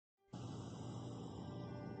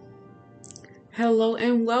Hello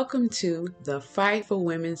and welcome to the Fight for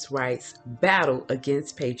Women's Rights Battle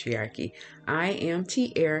Against Patriarchy. I am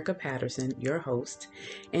T. Erica Patterson, your host,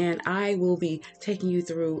 and I will be taking you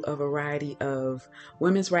through a variety of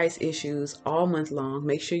women's rights issues all month long.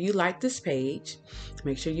 Make sure you like this page,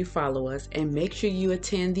 make sure you follow us, and make sure you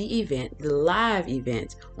attend the event, the live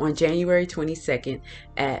event on January 22nd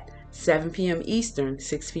at 7 p.m. Eastern,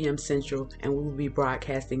 6 p.m. Central, and we will be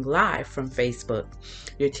broadcasting live from Facebook.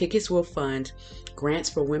 Your tickets will fund grants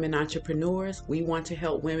for women entrepreneurs. We want to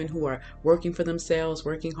help women who are working for themselves,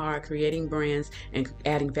 working hard, creating brands, and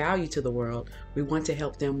adding value to the world. We want to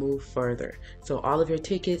help them move further. So all of your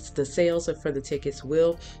tickets, the sales for the tickets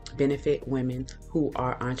will benefit women who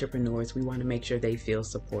are entrepreneurs. We want to make sure they feel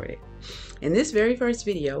supported. In this very first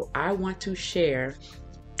video, I want to share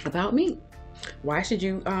about me. Why should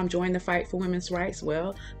you join the fight for women's rights?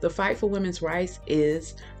 Well, the fight for women's rights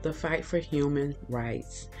is the fight for human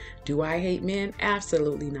rights. Do I hate men?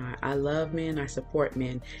 Absolutely not. I love men, I support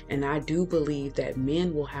men, and I do believe that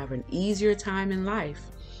men will have an easier time in life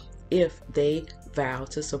if they vow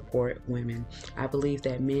to support women. I believe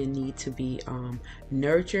that men need to be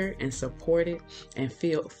nurtured and supported and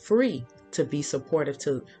feel free to be supportive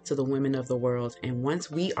to the women of the world. And once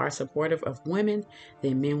we are supportive of women,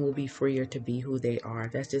 then men will be freer to be who they are.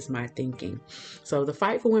 That's just my thinking. So the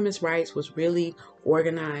fight for women's rights was really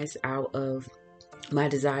organized out of my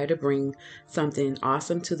desire to bring something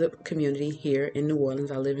awesome to the community here in New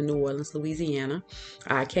Orleans. I live in New Orleans, Louisiana.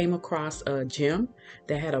 I came across a gym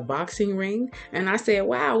that had a boxing ring, and I said,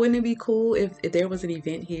 wow, wouldn't it be cool if there was an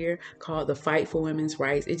event here called the Fight for Women's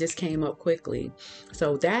Rights? It just came up quickly.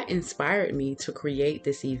 So that inspired me to create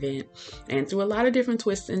this event, and through a lot of different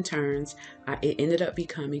twists and turns, it ended up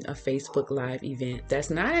becoming a Facebook Live event. That's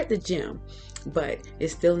not at the gym, but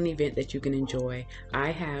it's still an event that you can enjoy.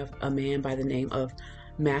 I have a man by the name of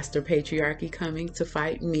Master Patriarchy coming to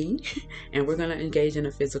fight me, and we're going to engage in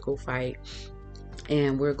a physical fight.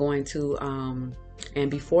 And we're going to,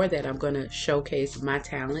 and before that, I'm going to showcase my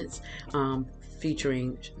talents,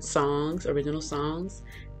 featuring songs, original songs,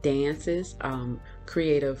 dances,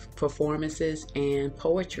 creative performances, and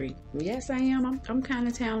poetry. Yes, I am. I'm kind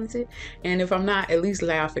of talented. And if I'm not, at least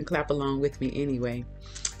laugh and clap along with me anyway.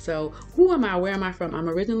 So who am I? Where am I from? I'm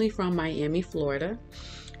originally from Miami, Florida,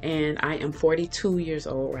 and I am 42 years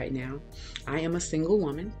old right now. I am a single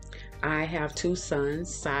woman. I have two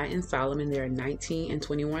sons, Cy and Solomon. They're 19 and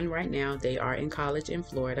 21 right now. They are in college in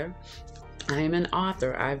Florida. I am an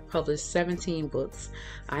author. I've published 17 books.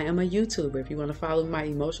 I am a YouTuber. If you want to follow my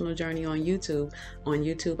emotional journey on YouTube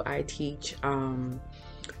I teach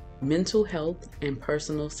mental health and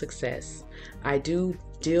personal success. I do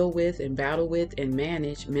deal with and battle with and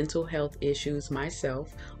manage mental health issues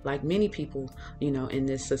myself, like many people, in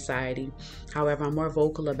this society. However, I'm more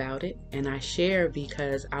vocal about it, and I share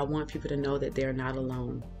because I want people to know that they're not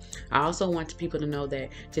alone. I also want people to know that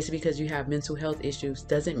just because you have mental health issues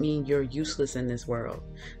doesn't mean you're useless in this world.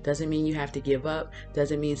 Doesn't mean you have to give up.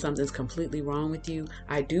 Doesn't mean something's completely wrong with you.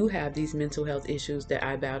 I do have these mental health issues that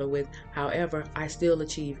I battle with. However, I still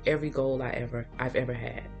achieve every goal I've ever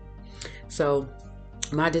had. So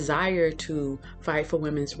my desire to fight for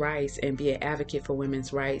women's rights and be an advocate for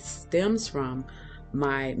women's rights stems from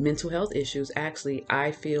my mental health issues. Actually,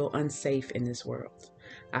 I feel unsafe in this world.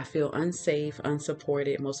 I feel unsafe,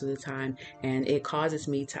 unsupported most of the time, and it causes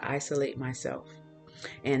me to isolate myself.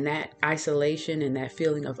 And that isolation and that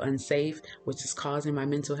feeling of unsafe, which is causing my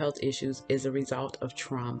mental health issues, is a result of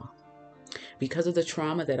trauma. Because of the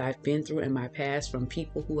trauma that I've been through in my past from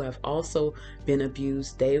people who have also been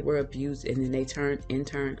abused, they were abused, and then they in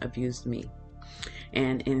turn abused me.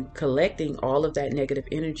 And in collecting all of that negative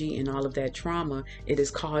energy and all of that trauma, it has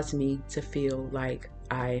caused me to feel like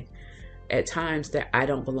at times that I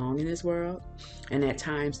don't belong in this world, and at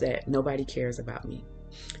times that nobody cares about me.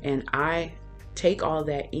 And I take all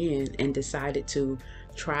that in and decided to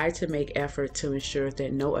try to make effort to ensure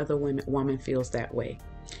that no other woman feels that way.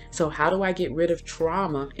 So how do I get rid of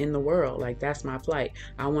trauma in the world? Like, that's my plight.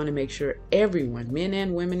 I want to make sure everyone, men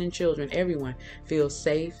and women and children, everyone feels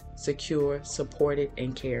safe, secure, supported,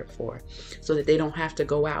 and cared for, so that they don't have to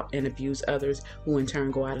go out and abuse others, who in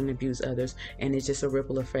turn go out and abuse others. And it's just a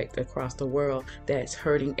ripple effect across the world that's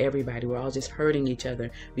hurting everybody. We're all just hurting each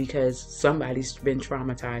other because somebody's been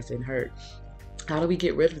traumatized and hurt. How do we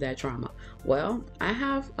get rid of that trauma? Well, I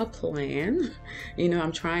have a plan.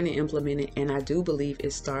 I'm trying to implement it, and I do believe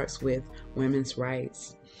it starts with women's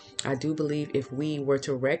rights. I do believe if we were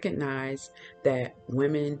to recognize that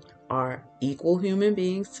women are equal human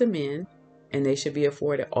beings to men, and they should be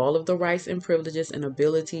afforded all of the rights and privileges and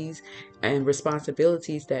abilities and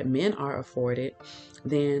responsibilities that men are afforded,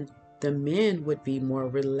 then the men would be more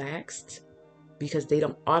relaxed because they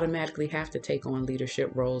don't automatically have to take on leadership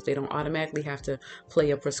roles. They don't automatically have to play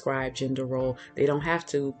a prescribed gender role. They don't have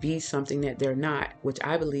to be something that they're not, which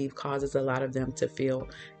I believe causes a lot of them to feel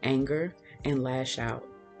anger and lash out,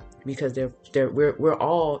 because we're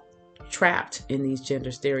all trapped in these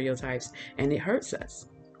gender stereotypes, and it hurts us.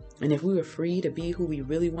 And if we were free to be who we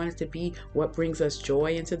really wanted to be, what brings us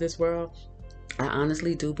joy into this world, I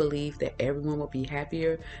honestly do believe that everyone would be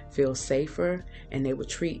happier, feel safer, and they would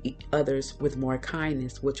treat others with more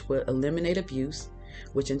kindness, which would eliminate abuse,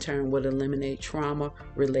 which in turn would eliminate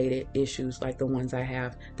trauma-related issues like the ones I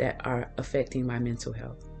have that are affecting my mental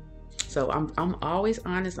health. So I'm always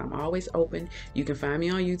honest. I'm always open. You can find me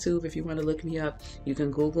on YouTube if you want to look me up. You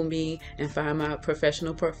can Google me and find my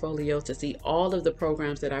professional portfolio to see all of the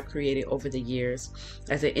programs that I've created over the years.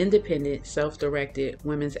 As an independent, self-directed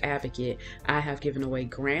women's advocate, I have given away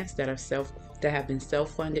grants that have been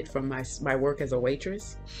self-funded from my work as a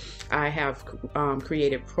waitress. I have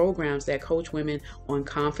created programs that coach women on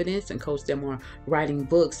confidence and coach them on writing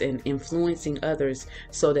books and influencing others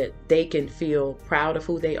so that they can feel proud of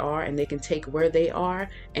who they are and they can take where they are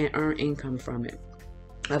and earn income from it.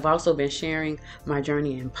 I've also been sharing my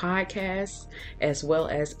journey in podcasts as well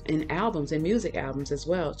as in albums and music albums as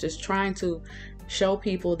well. Just trying to show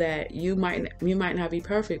people that you might not be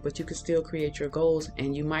perfect, but you can still create your goals,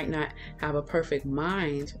 and you might not have a perfect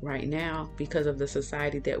mind right now because of the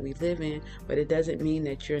society that we live in, but it doesn't mean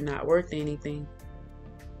that you're not worth anything.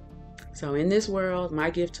 So in this world, my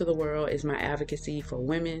gift to the world is my advocacy for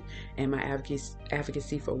women, and my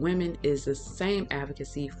advocacy for women is the same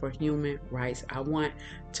advocacy for human rights. I want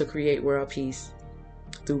to create world peace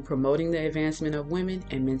through promoting the advancement of women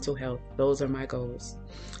and mental health. Those are my goals.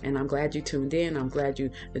 And I'm glad you tuned in. I'm glad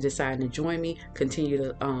you decided to join me. Continue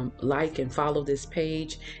to like and follow this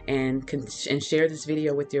page and share this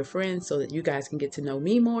video with your friends so that you guys can get to know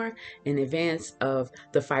me more in advance of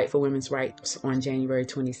the fight for women's rights on January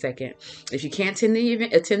 22nd. If you can't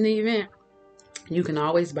attend the event, you can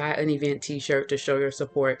always buy an event t-shirt to show your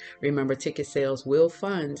support. Remember, ticket sales will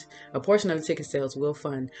fund, a portion of the ticket sales will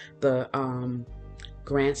fund the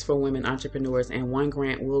grants for women entrepreneurs, and one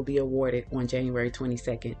grant will be awarded on January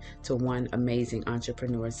 22nd to one amazing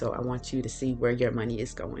entrepreneur. So I want you to see where your money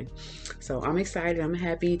is going. So I'm excited. I'm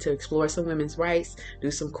happy to explore some women's rights, do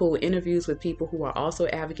some cool interviews with people who are also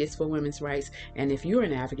advocates for women's rights. And if you're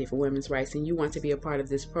an advocate for women's rights and you want to be a part of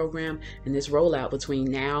this program and this rollout between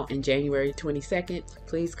now and January 22nd,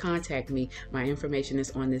 please contact me. My information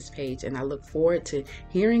is on this page, and I look forward to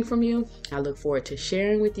hearing from you. I look forward to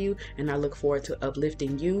sharing with you, and I look forward to uplifting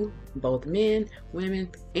you, both men, women,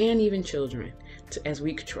 and even children, as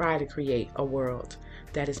we try to create a world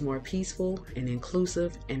that is more peaceful and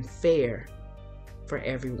inclusive and fair for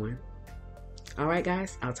everyone. All right,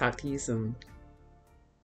 guys, I'll talk to you soon.